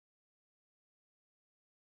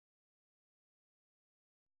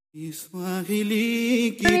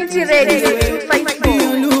Kiswahili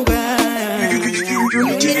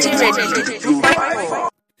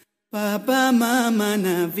Papa, mama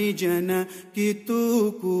na vijana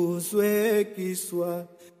kitukuzwe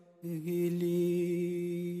Kiswahili.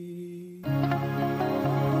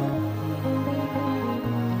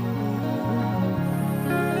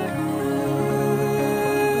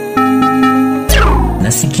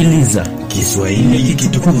 Nasikiliza Kiswahili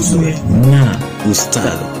kitukuzwe na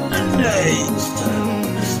Ustadh Andai.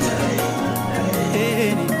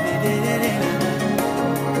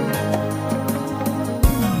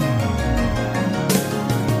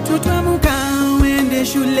 Tutamuka wende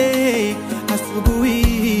shule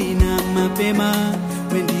asubuhi na mapema,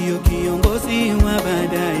 wendio kiongozi wa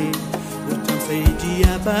baadaye,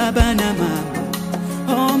 utamsaidia baba na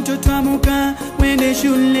mama. Mtoto amuka wende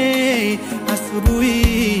shule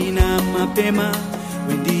asubuhi na mapema,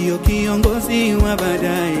 wendio kiongozi wa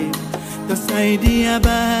baadaye, utasaidia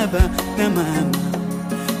baba na mama.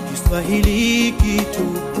 Kiswahili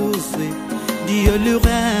kitukuzwe, ndio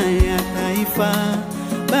lugha ya taifa.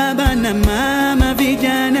 Baba na mama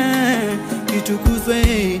vijana kitukuzwe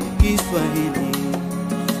Kiswahili.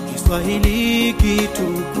 Kiswahili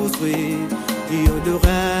kitukuzwe, ndio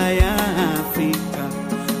lugha ya Afrika.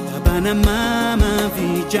 Baba na mama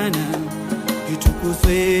vijana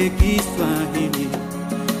kitukuzwe Kiswahili.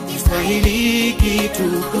 Kiswahili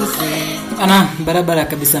kitukuzwe. Barabara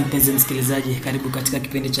kabisa mpenzi msikilizaji, karibu katika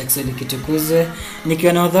kipindi cha Kiswahili kitukuzwe.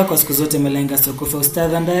 Nikiwa na wadha kwa siku zote Malenga Sokofa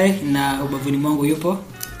Ustadh Andai, na ubavuni mwangu yupo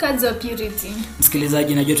Kadzo Purity.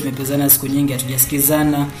 Msikilizaji, najua tumepezana siku nyingi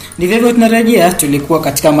hatujasikizana. Ndivyo hivyo tunarejea, tulikuwa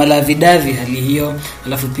katika malavidavi hali hiyo,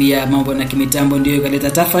 alafu pia mambo na kimitambo ndio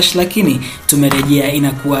ikaleta tafash, lakini tumerejea.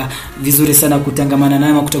 Inakuwa vizuri sana kutangamana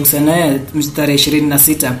naye na kutagusana naye. Tarehe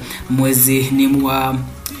 26 mwezi ni wa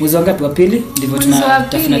mwezi wangapi? Wa pili, ndivyo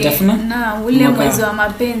tunatafuna na ule mwezi wa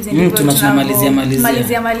mapenzi, ndivyo tunamalizia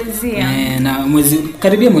na mwezi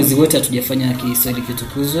karibia mwezi wote hatujafanya Kiswahili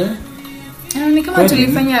kitukuzwe. Ni kama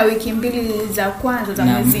tulifanya wiki mbili za kwanza za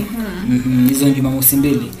mwezi hizo Jumamosi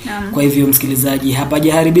mbili. Kwa hivyo msikilizaji,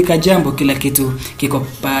 hapajaharibika jambo, kila kitu kiko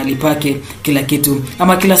pale pake, kila kitu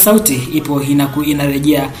ama kila sauti ipo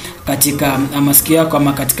inarejea katika masikio yako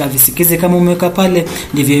ama katika visikizi kama umeweka pale.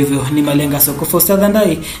 Ndivyo hivyo ni Malenga Sokofa Ustadh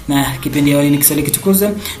Andai na kipindi yao ni Kiswahili kitukuzwe.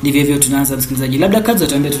 Ndivyo hivyo tunaanza msikilizaji. Labda Kadzo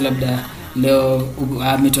tuambie tu labda leo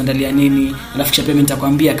ametuandalia nini, alafu kisha pia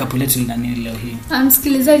nitakwambia kapu letu lina nini leo hii.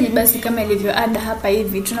 Msikilizaji, basi kama ilivyo ada hapa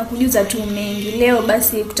hivi tunakujuza tu mengi. Leo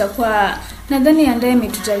basi kutakuwa nadhani Andai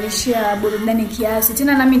ametutalishia burudani kiasi.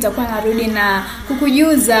 Tena nami nitakuwa narudi na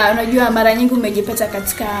kukujuza, unajua mara nyingi umejipata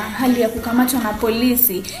katika hali ya kukamatwa na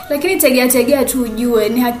polisi, lakini tegea tu ujue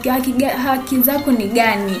ni haki zako ni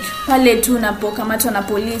gani pale tu unapokamatwa na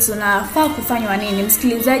polisi, unafaa kufanywa nini.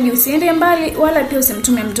 Msikilizaji, usiende mbali wala pia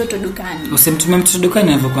usimtume mtoto dukani. Usimtume mtoto dukani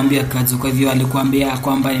anavyokuambia Kadzo. Kwa hivyo alikuambia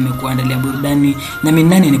kwamba nimekuandalia burudani na mimi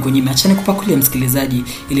nani niko nyuma. Acha nikupakulie msikilizaji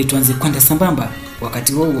ili tuanze kwenda sambamba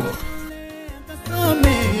wakati huo.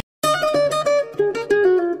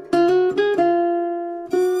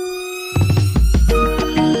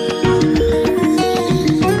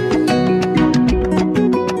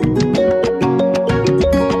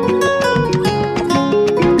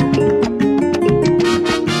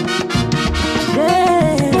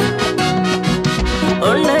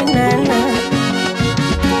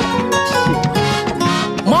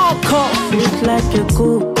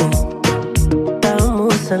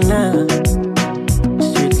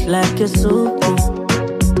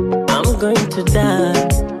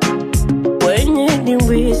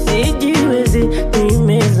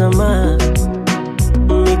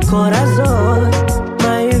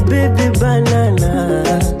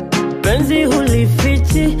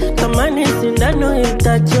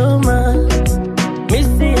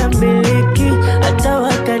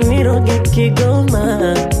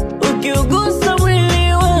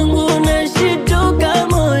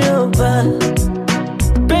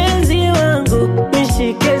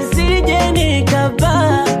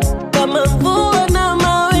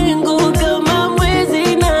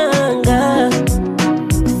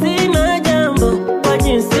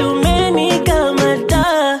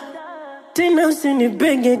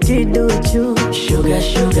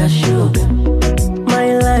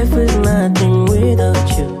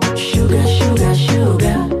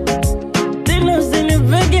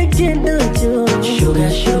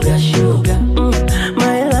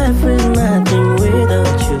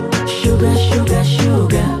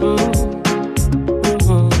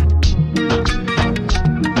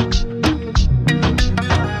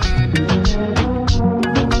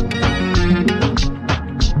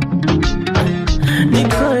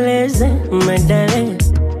 Nicole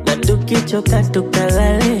tukichoka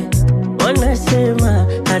tukalale. Wanasema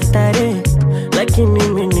hatari, lakini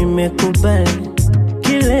mimi nimekubali.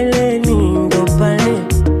 Kileleni ndo pale,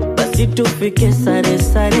 basi tufike sare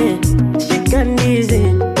sare. Shika ndizi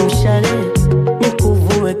mshale,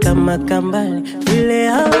 nikuvue kama kambale. Vile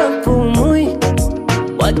hawapumui,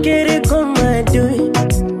 wakiriko madui.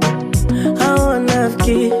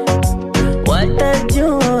 Hawanafiki,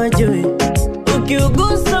 watajua wajui.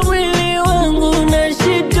 Ukiugusa mwili wangu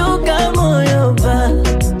nashituka moyo pa.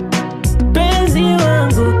 Penzi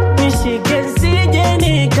wangu nishike sije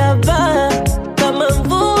nikapaa. Kama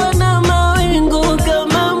mvua na mawingu,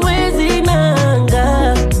 kama mwezi na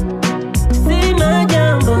anga. Sina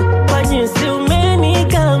jambo kwa jinsi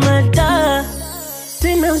umenikamata.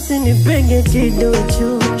 Tena usinipenge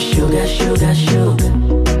kiduchu. Sugar, sugar, sugar.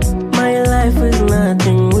 My life is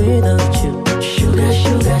nothing without you. Sugar,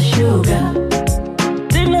 sugar, sugar.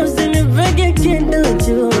 Tena usinipenge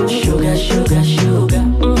kiduchu. Sugar, sugar, sugar.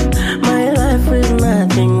 My life is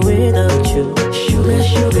nothing without you. Sugar,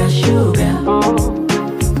 sugar, sugar.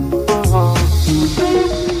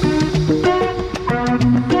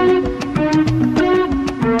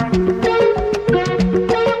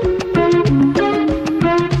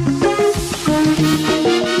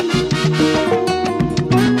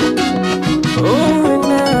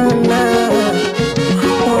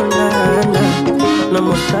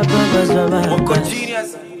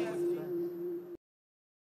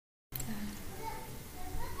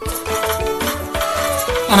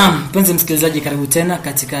 Mpenzi msikilizaji, karibu tena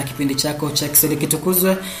katika kipindi chako cha Kiswahili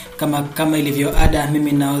Kitukuzwe. Kama ilivyo ada,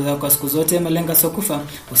 mimi naodha kwa siku zote Malenga Sokufa,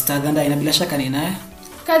 Ustadh Andai, na bila shaka ni naye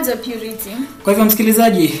Kadzo Purity. Kwa hivyo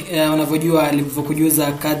msikilizaji, unavyojua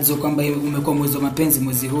alivyokujuza Kadzo kwamba umekuwa mwezi wa mapenzi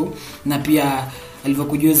mwezi huu, na pia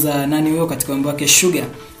alivyokujuza nani huyo katika wimbo wake Sugar.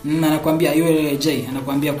 Anakuambia yule J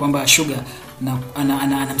anakuambia kwamba Sugar na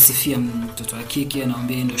anamsifia mtoto wa kike,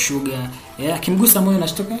 anaambia ndio Sugar. Akimgusa moyo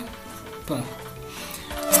unashtuka.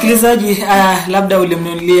 Msikilizaji, labda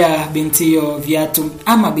ulimnunulia binti hiyo viatu,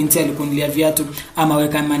 ama binti alikununulia viatu, ama wewe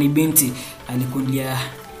kama ni binti alikununulia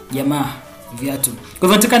jamaa viatu. Kwa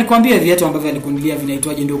hivyo nataka nikwambie viatu ambavyo alikununulia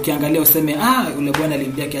vinaitwaje, ndio ukiangalia useme yule bwana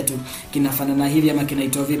aliniambia kiatu kinafanana hivi ama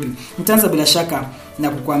kinaitwa vipi. Nitaanza bila shaka na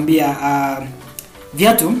kukwambia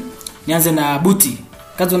viatu. Nianze na buti.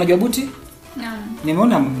 Kazi, unajua buti? Naam.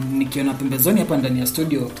 Nimeona nikiona pembezoni hapa ndani ya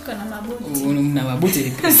studio tuko na mabuti. Una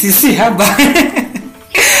mabuti sisi hapa.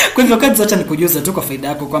 Kwa hivyo Kadzo, acha nikujuza tu kwa faida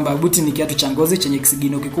yako kwamba buti ni kiatu cha ngozi chenye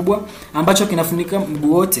kisigino kikubwa ambacho kinafunika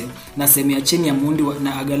mguu wote na sehemu ya chini ya muundi,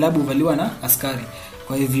 na agalabu huvaliwa na askari.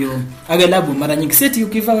 Kwa hivyo agalabu mara nyingi seti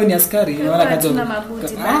ukivaa wewe ni askari, unaona Kadzo. Tuna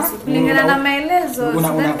mabuti basi kulingana na maelezo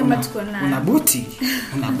kama tuko nayo. Una buti.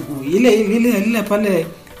 Ile pale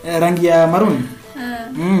rangi ya maroon.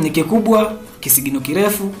 Ni kikubwa, kisigino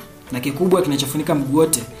kirefu na kikubwa kinachofunika mguu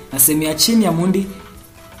wote na sehemu ya chini ya muundi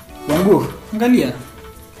wa mguu. Angalia.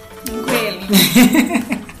 Kweli.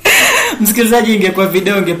 Msikilizaji, ingekuwa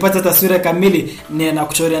video ungepata taswira kamili na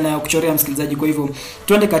kuchorea msikilizaji. Kwa hivyo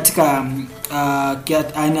tuende katika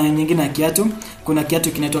aina nyingine ya kiatu. Kuna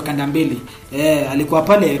kiatu kinaitwa kanda mbili. Alikuwa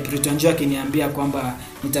pale Puritanjo akiniambia kwamba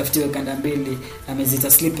nitafutiwe kanda mbili,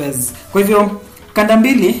 amezita slippers. Kwa hivyo kanda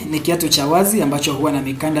mbili ni kiatu cha wazi ambacho huwa na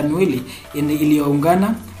mikanda miwili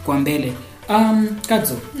iliyoungana kwa mbele.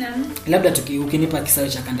 Kadzo. Naam. Labda ukinipa kisawe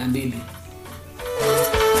cha kanda mbili.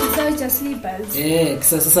 Kisawe cha slippers.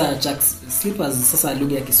 Sasa cha slippers sasa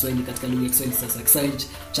lugha ya Kiswahili, katika lugha ya Kiswahili sasa kisawe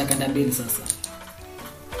cha kanda mbili sasa.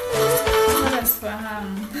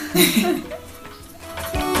 Sifahamu.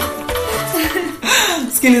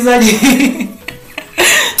 Sikilizaji,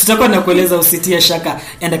 tutakuwa na kueleza, usitie shaka.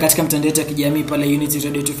 Enda katika mtandao wetu wa kijamii pale Unity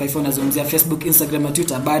Radio 254, nazungumzia Facebook, Instagram na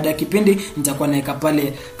Twitter. Baada ya kipindi nitakuwa naweka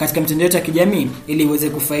pale katika mtandao wetu wa kijamii ili uweze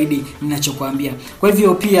kufaidi ninachokuambia. Kwa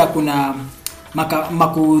hivyo pia kuna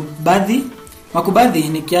makubadhi. Makubadhi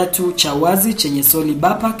ni kiatu cha wazi chenye soli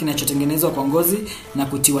bapa kinachotengenezwa kwa ngozi na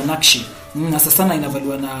kutiwa nakshi. Na sasa sana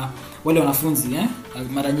inavaliwa na wale wanafunzi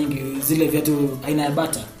mara nyingi zile viatu aina ya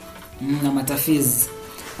bata na matafiz.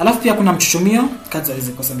 Alafu pia kuna mchuchumio. Kadzo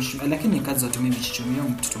hawezi kosa mchuchumio, lakini Kadzo atumie mchuchumio,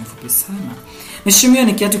 mtoto mfupi sana. Mchuchumio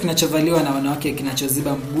ni kiatu kinachovaliwa na wanawake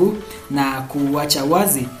kinachoziba mguu na kuacha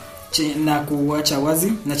wazi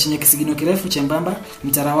na chenye kisigino kirefu chembamba.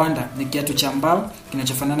 Mtarawanda ni kiatu cha mbao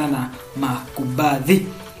kinachofanana na makubadhi,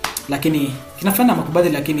 lakini kinafanana na makubadhi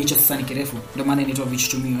lakini hicho sasa ni kirefu, ndio maana inaitwa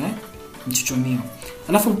vichuchumio mchuchumio.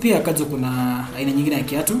 Alafu pia Kadzo kuna aina nyingine ya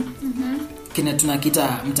kiatu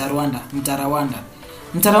tunakiita mtarawanda.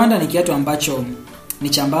 Mtarawanda ni kiatu ambacho ni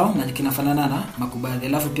cha mbao na kinafanana na makubadhi.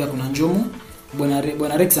 Alafu pia kuna njumu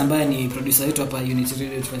Bwana Rex ambaye ni producer wetu hapa Unity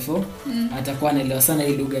Radio 254 atakuwa anaelewa sana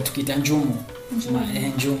hii lugha tukiita njumu.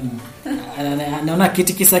 Njumu. Naona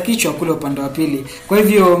kitikisa kichwa kule upande wa pili. Kwa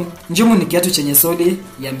hivyo njumu ni kiatu chenye soli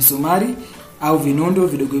ya misumari au vinundo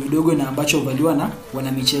vidogo vidogo na ambacho huvaliwa na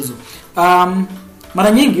wana michezo.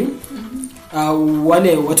 Mara nyingi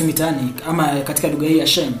wale watu mitaani ama katika lugha hii ya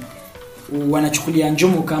Shen wanachukulia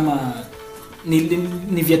njumu kama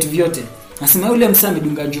ni viatu vyote. Nasema yule msami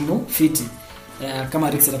dunga njumu fiti.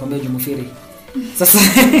 Kama Rex atakwambia njumu firi. Sasa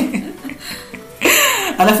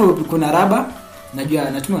alafu kuna raba. Najua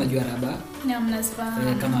raba. Naam,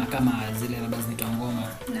 nazifahamu. Kama zile raba zinaitwa ngoma.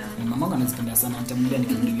 Mamangu anazipenda sana, nitamwambia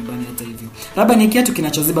nikirudi nyumbani hata hivyo. Raba ni kiatu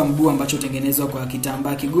kinachoziba mguu ambacho hutengenezwa kwa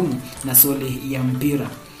kitambaa kigumu na soli ya mpira.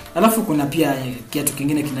 Alafu kuna pia kiatu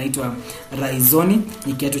kingine kinaitwa raizoni,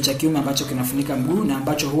 ni kiatu cha kiume ambacho kinafunika mguu na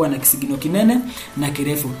ambacho huwa na kisigino kinene na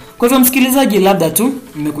kirefu. Kwa hivyo msikilizaji, labda tu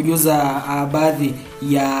nimekujuza baadhi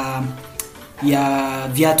ya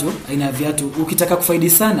viatu, aina ya viatu. Ukitaka kufaidi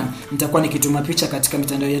sana, nitakuwa nikituma picha katika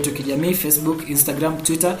mitandao yetu ya kijamii, Facebook, Instagram,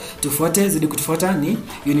 Twitter. Tufuate, zidi kutufuata ni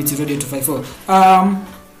Unity Radio 254.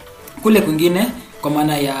 Kule kwingine kwa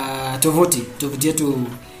maana ya tovuti yetu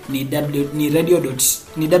ni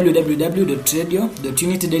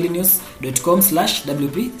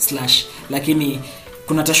www.radio.unityDailynews.com/wp/, lakini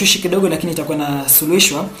kuna tashwishi kidogo, lakini itakuwa na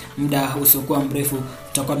suluhishwa muda usiokuwa mrefu.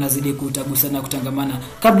 Tutakuwa tunazidi kutagusana na kutangamana.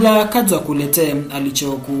 Kabla Kadzo akuletee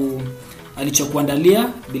alichokuandalia,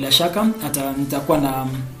 bila shaka tutakuwa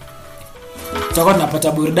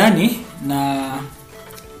tunapata burudani na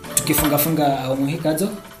tukifunga awamu hii Kadzo.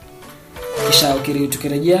 Kisha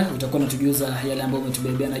tukirejea utakuwa unatujuza yale ambayo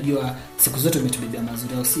umetubebea. Najua siku zote umetubebea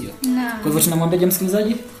mazuri au sio? Kwa hivyo tunamwambia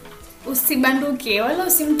msikilizaji usibanduke wala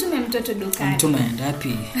usimtume mtoto dukani. Mtume aenda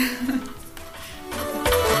wapi?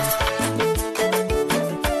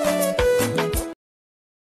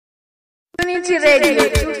 Unity Radio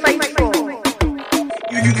 254.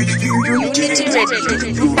 Unity Radio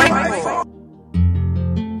 254.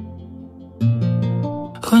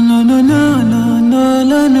 Oh no no no no no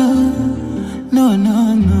no no. No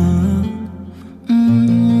no no.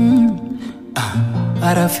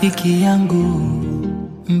 Rafiki yangu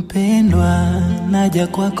mpendwa, naja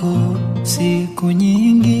kwako, siku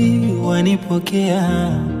nyingi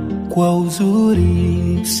wanipokea kwa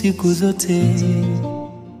uzuri siku zote.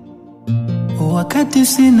 Wakati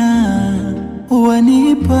sina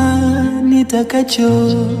wanipa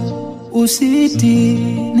nitakacho, usiti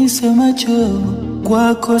nisemacho,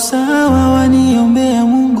 kwako sawa waniombea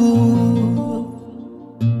Mungu.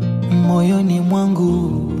 Moyoni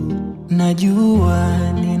mwangu najua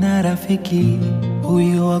nina rafiki,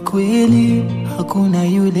 huyo wa kweli, hakuna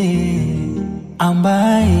yule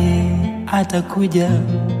ambaye atakuja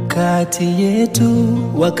kati yetu.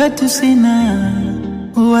 Wakati sina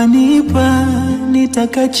wanipa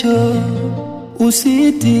nitakacho,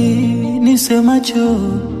 usiti nisemacho,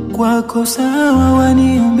 kwako sawa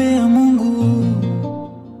waniombea Mungu.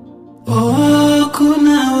 Oh,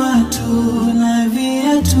 kuna watu na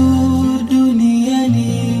viatu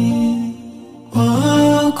duniani.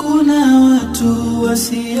 Oh, kuna watu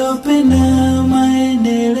wasiopenda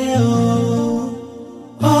maendeleo.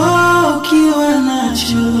 Oh, ukiwa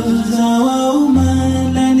nacho za wauma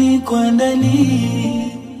ndani kwa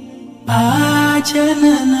ndani,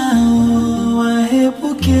 achana nao,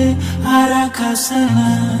 waepuke haraka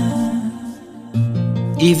sana.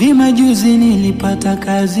 Hivi majuzi nilipata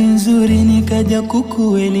kazi nzuri, nikaja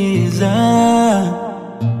kukueleza.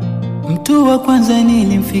 Mtu wa kwanza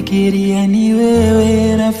nilimfikiria ni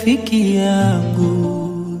wewe rafiki yangu.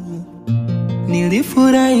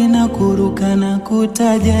 Nilifurahi na kuruka na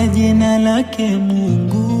kutaja jina lake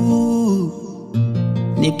Mungu.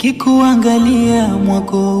 Nikikuangalia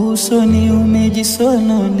mwako usoni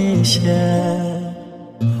umejisononesha.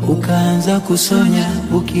 Ukaanza kusonya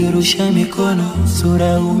ukirusha mikono,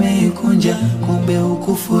 sura umeikunja, kumbe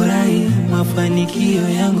ukufurahi mafanikio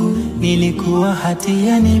yangu. Nilikuwa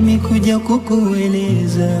hatiani mikuja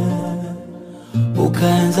kukueleza.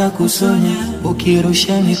 Ukaanza kusonya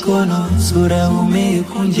ukirusha mikono, sura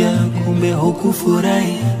umeikunja, kumbe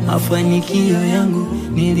ukufurahi mafanikio yangu.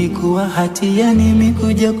 Nilikuwa hatiani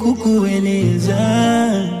mikuja kukueleza.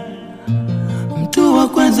 Mtu wa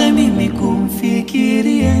kwanza mimi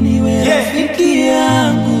kumfikiria ni wewe rafiki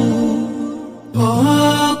yangu.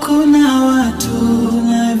 Oh, kuna watu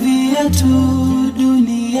na viatu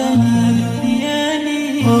duniani.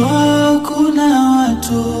 Oh, kuna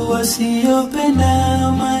watu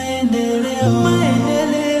wasiopenda maendeleo.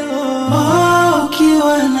 Oh,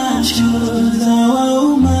 ukiwa nacho za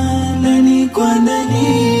wauma ndani kwa ndani,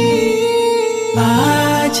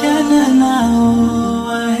 achana nao,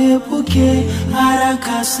 waepuke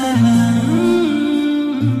haraka sana.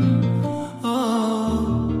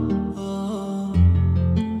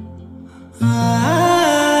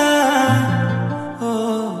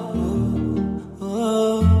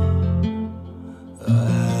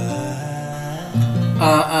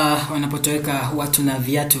 Wanapotoweka watu na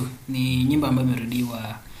viatu ni nyimbo ambayo imerudiwa,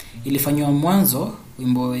 ilifanywa mwanzo,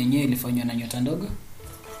 wimbo wenyewe ilifanywa na Nyota Ndogo.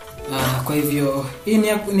 Kwa hivyo hii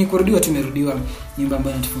ni kurudiwa tu, imerudiwa, nyimbo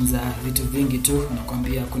ambayo inatufunza vitu vingi tu,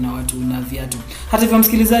 nakwambia kuna watu na viatu. Hata hivyo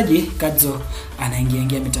msikilizaji, Kadzo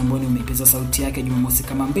anaingia mitamboni, umeipiza sauti yake Jumamosi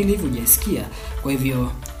kama 2 hivi hujasikia. Kwa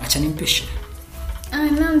hivyo acha nimpishe.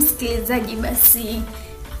 Na msikilizaji, basi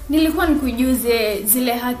nilikuwa nikujuze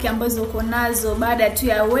zile haki ambazo uko nazo baada tu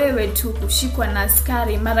ya wewe tu kushikwa na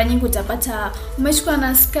askari. Mara nyingi utapata umeshikwa na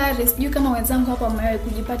askari, sijui kama wenzangu hapa wamewahi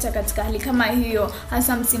kujipata katika hali kama hiyo,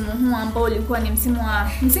 hasa msimu huu ambao ulikuwa ni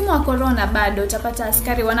msimu wa corona. Bado utapata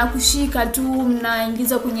askari wanakushika tu,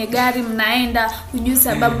 mnaingizwa kwenye gari, mnaenda, hujui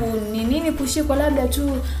sababu ni nini kushikwa. Labda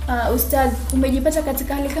tu ustad, umejipata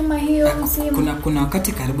katika hali kama hiyo msimu? Kuna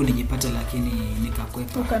wakati karibu nijipata, lakini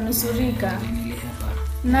nikakwepa, ukanusurika. Nilihepa.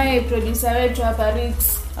 Naye producer wetu hapa Rix,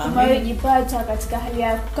 umejipata katika hali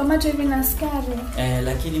ya kukamatwa hivi na askari?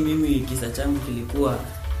 Lakini mimi kisa changu kilikuwa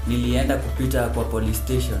nilienda kupita kwa police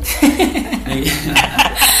station.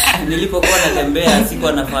 Nilipokuwa natembea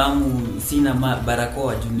sikuwa nafahamu sina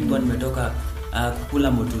barakoa juu nilikuwa nimetoka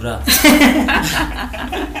kukula motura.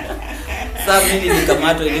 Sasa mimi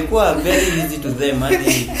nikamatwa, ilikuwa very easy to them,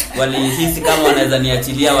 hadi walihisi kama wanaweza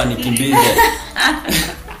niachilia wanikimbize.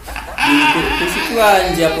 Kushikwa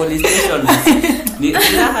nje ya police station ni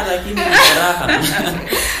raha, lakini ni raha.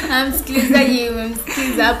 Msikilizaji,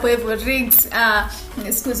 umemsikiza hapo hivyo Riggs.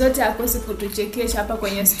 Siku zote hakosi kutuchekesha hapa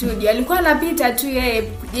kwenye studio. Alikuwa anapita tu,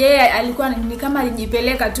 yeye alikuwa ni kama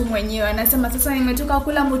alijipeleka tu mwenyewe, anasema sasa nimetoka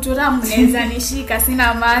kula muturamu, naweza nishika,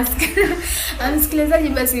 sina mask. Msikilizaji,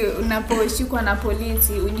 basi unaposhikwa na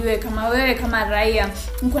polisi ujue kama wewe kama raia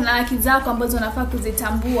uko na haki zako ambazo unafaa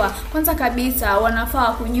kuzitambua. Kwanza kabisa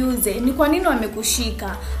wanafaa kujuze ni kwa nini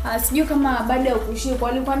wamekushika. Sijui kama baada ya kushikwa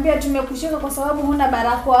walikwambia tumekushika kwa sababu huna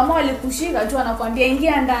barakoa, ama walikushika tu anakuambia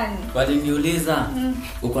ingia ndani. Waliniuliza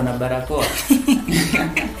uko na barakoa?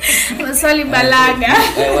 Maswali balaga.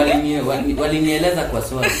 Walinieleza kwa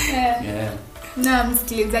swali. Na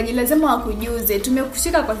msikilizaji, lazima wakujuze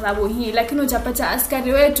tumekushika kwa sababu hii, lakini utapata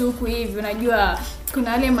askari wetu huku hivi, unajua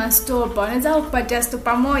kuna wale mastopa wanaweza kukupatia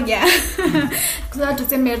stopa moja. Kwa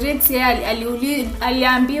tuseme Rex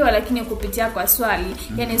aliambiwa, lakini kupitia kwa swali,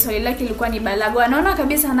 yani swali lake lilikuwa ni balaga. Anaona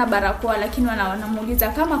kabisa hana barakoa, lakini wanamuuliza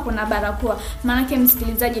kama kuna barakoa. Maana yake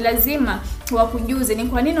msikilizaji, lazima wakujuze ni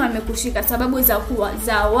kwa nini wamekushika, sababu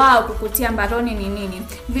za wao kukutia mbaroni ni nini.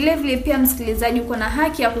 Vile vile pia msikilizaji, uko na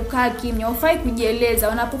haki ya kukaa kimya, ufai kujieleza.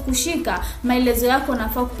 Unapokushika, maelezo yako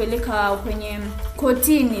unafaa kupeleka kwenye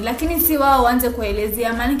kotini, lakini si wao waanze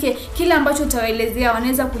kuelezea. Maana yake kila ambacho utawaelezea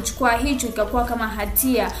wanaweza kuchukua hicho ikakuwa kama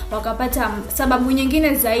hatia, wakapata sababu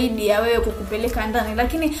nyingine zaidi ya wewe kukupeleka ndani.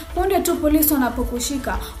 Lakini punde tu polisi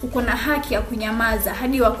wanapokushika, uko na haki ya kunyamaza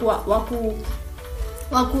hadi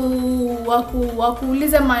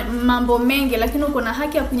wakuuliza mambo mengi, lakini uko na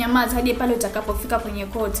haki ya kunyamaza hadi pale utakapofika kwenye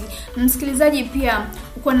koti. Msikilizaji, pia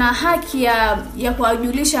uko na haki ya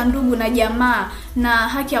kuwajulisha ndugu na jamaa, na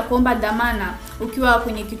haki ya kuomba dhamana ukiwa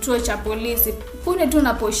kwenye kituo cha polisi. Punde tu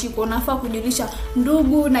unaposhikwa unafaa kujulisha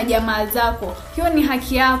ndugu na jamaa zako. Hiyo ni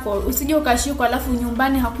haki yako. Usije ukashikwa alafu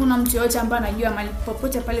nyumbani hakuna mtu yote ambaye anajua mahali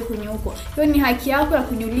popote pale kwenye huko. Hiyo ni haki yako ya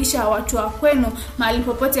kujulisha watu wa kwenu mahali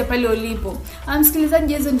popote pale ulipo.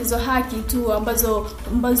 Msikilizaji, hizo ndizo haki tu ambazo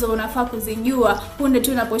unafaa kuzijua punde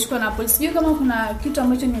tu unaposhikwa na polisi. Sijui kama kuna kitu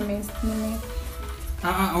ambacho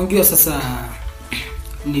ongea sasa.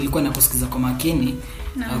 Nilikuwa nakusikiza kwa makini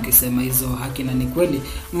na ukisema hizo haki, na ni kweli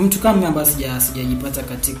mtu kama mimi ambaye sijajipata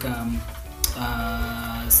katika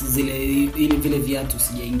vile viatu,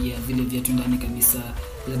 sijaingia vile viatu ndani kabisa.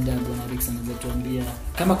 Labda Bwana Rix anaweza tuambia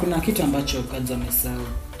kama kuna kitu ambacho Kadzo amesahau.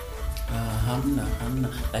 Hamna,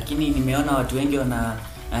 lakini nimeona watu wengi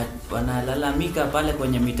wanalalamika pale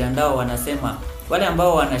kwenye mitandao, wanasema wale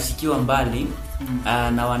ambao wanashikiwa mbali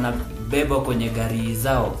na wanabebwa kwenye gari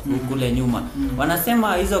zao kule nyuma,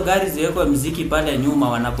 wanasema hizo gari ziwekwe muziki pale nyuma,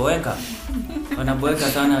 wanaboeka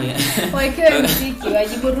sana. Wakiwe muziki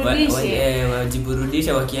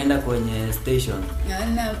wajiburudishe wakienda kwenye station.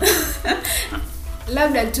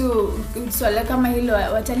 Labda tu swala kama hilo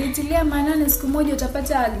watalitilia maanani siku moja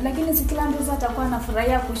utapata, lakini si kila mtu atakuwa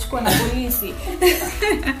anafurahia kushikwa na polisi.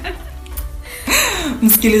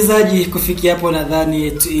 Msikilizaji, kufikia hapo nadhani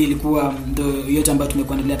ilikuwa ndo yote ambayo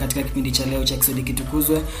tumekuandalia katika kipindi cha leo cha Kiswahili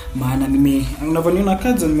Kitukuzwe. Maana mimi unavyoniona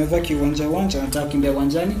kazi nimevaa kiwanja nataka kukimbia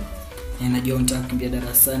uwanjani. Najua nataka kukimbia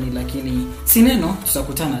darasani, lakini si neno,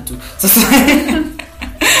 tutakutana tu. Sasa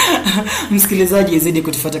msikilizaji, zidi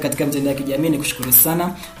kutufuata katika mitandao ya kijamii. Nikushukuru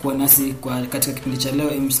sana kwa nasi katika kipindi cha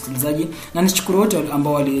leo msikilizaji, na nishukuru wote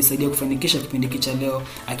ambao walisaidia kufanikisha kipindi hiki cha leo,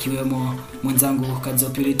 akiwemo mwenzangu Kadzo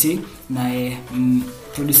Purity na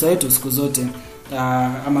producer wetu siku zote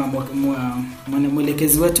ama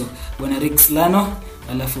mwelekezi wetu bwana Rix Lano,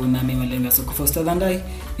 alafu na mimi Malenga Soko Foster Dandai.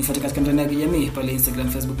 Nifuate katika mitandao ya kijamii pale Instagram,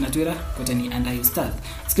 Facebook na Twitter kote ni @ustadh.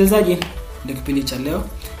 Msikilizaji, ndio kipindi cha leo.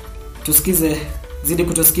 Tusikize, zidi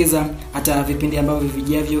kutusikiza hata vipindi ambavyo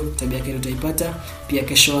vijavyo, tabia yake utaipata. Pia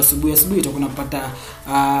kesho asubuhi utakuwa unapata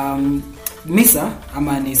misa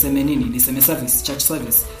ama niseme service, church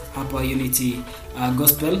service hapa Unity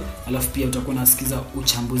Gospel. Alafu pia utakuwa unasikiza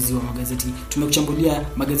uchambuzi wa magazeti. Tumekuchambulia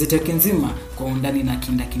magazeti yake nzima kwa undani na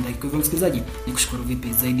kinda. Kwa hivyo msikilizaji, nikushukuru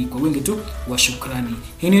vipi zaidi kwa wingi tu wa shukrani.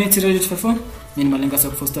 Hii ni Unity Radio 24. Mimi ni Malenga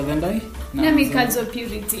Soko Foster Vandai na Mikazo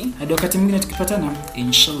Purity. Hadi wakati mwingine tukipatana,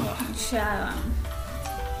 inshallah.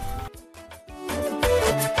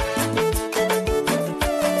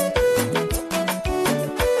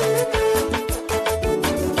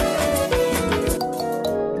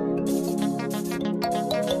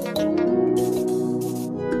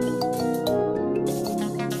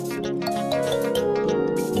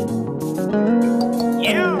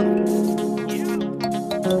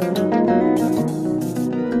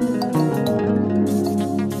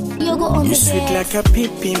 You sweet like a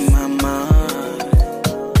pipi, mama.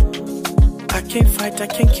 I can't fight, I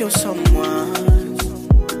can't kill someone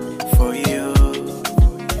for you,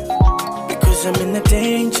 because I'm in a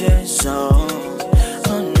danger zone.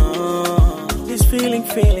 Oh no, this feeling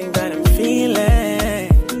that I'm feeling,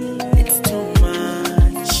 it's too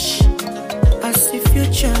much. I see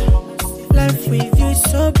future, life with you is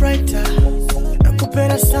so brighter.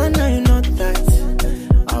 Nakupenda sana, you know that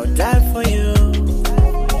I'll die for you.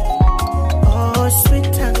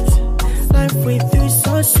 Sweetheart, life with you is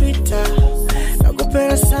so sweeter.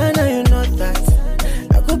 Nakupenda sana, you know that.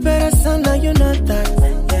 Nakupenda sana, you know that.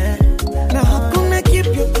 Yeah. Na hakuna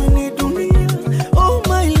kipya kwenye dunia. Oh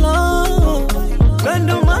my love,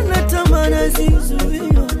 kando mana tamana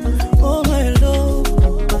zizuia. Oh my love,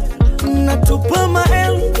 natupa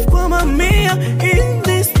maelfu kwa mamia in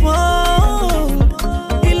this world.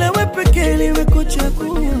 Ila we pekee liwe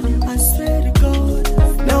kuchagua. I swear to God,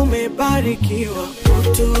 na umebarikiwa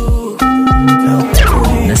utu.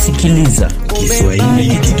 Nasikiliza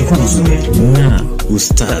Kiswahili Kitukuzwe na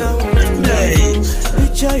Ustadh Andai.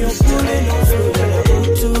 Licha ya upole na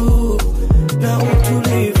utu na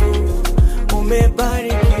utulivu,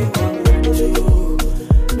 umebarikiwa utu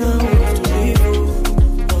na utulivu.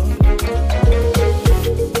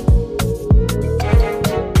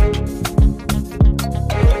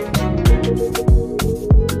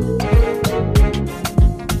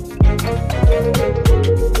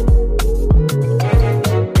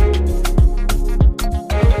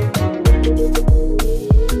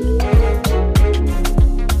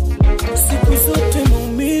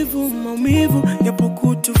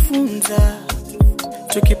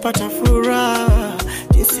 Tukipata furaha,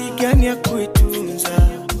 jinsi gani ya kuitunza.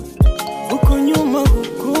 Huko nyuma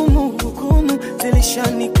hukumu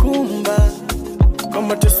zilishanikumba,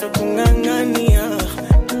 kama tusa kung'ang'ania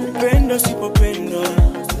upendo sipopendwa.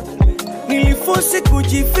 Nilifosi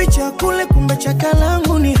kujificha kule, kumbe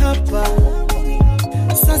chakalangu ni hapa.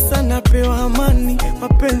 Sasa napewa amani,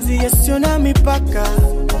 mapenzi yasio na mipaka.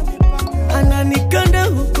 Ananikanda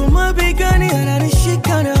huku mabegani,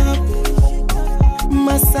 ananishika na hapa.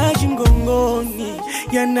 Masaji mgongoni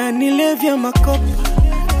yananilevya makopa,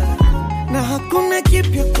 na hakuna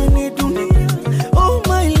kipya kwenye dunia. Oh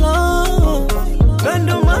my love,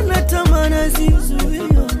 kando mana tamana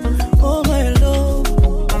zizuia. Oh my love,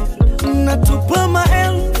 natupa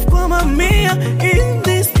maelfu kwa mamia in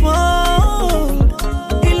this world.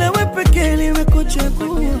 Ila we pekee liwe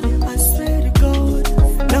kuchagua. I swear to God,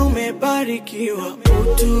 na umebarikiwa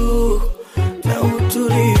utu na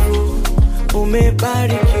utulivu.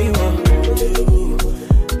 Umebarikiwa utu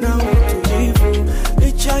na utulivu.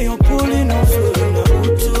 Licha ya upole na uzuri na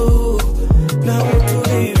utu na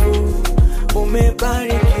utulivu.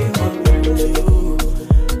 Umebarikiwa utu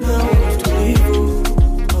na utulivu.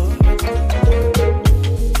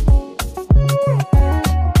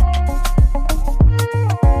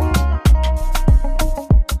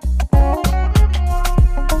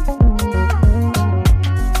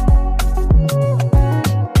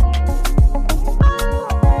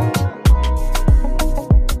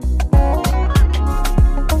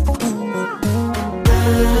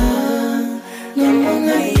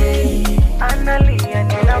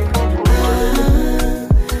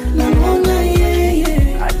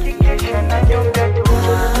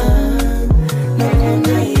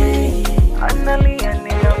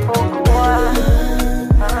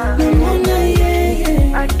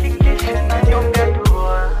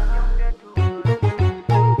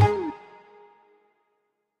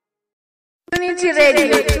 Unity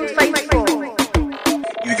Radio 254.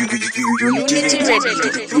 Unity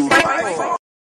Radio 254.